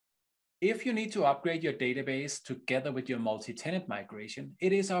If you need to upgrade your database together with your multi-tenant migration,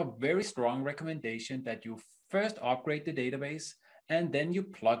 it is our very strong recommendation that you first upgrade the database and then you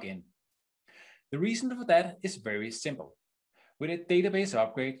plug in. The reason for that is very simple. With a database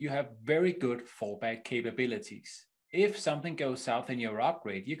upgrade, you have very good fallback capabilities. If something goes south in your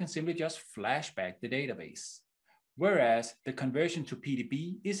upgrade, you can simply just flashback the database. Whereas the conversion to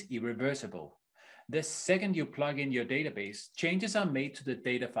PDB is irreversible. The second you plug in your database, changes are made to the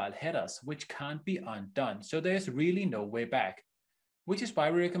data file headers, which can't be undone. So there's really no way back, which is why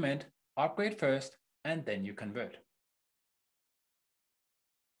we recommend upgrade first and then you convert.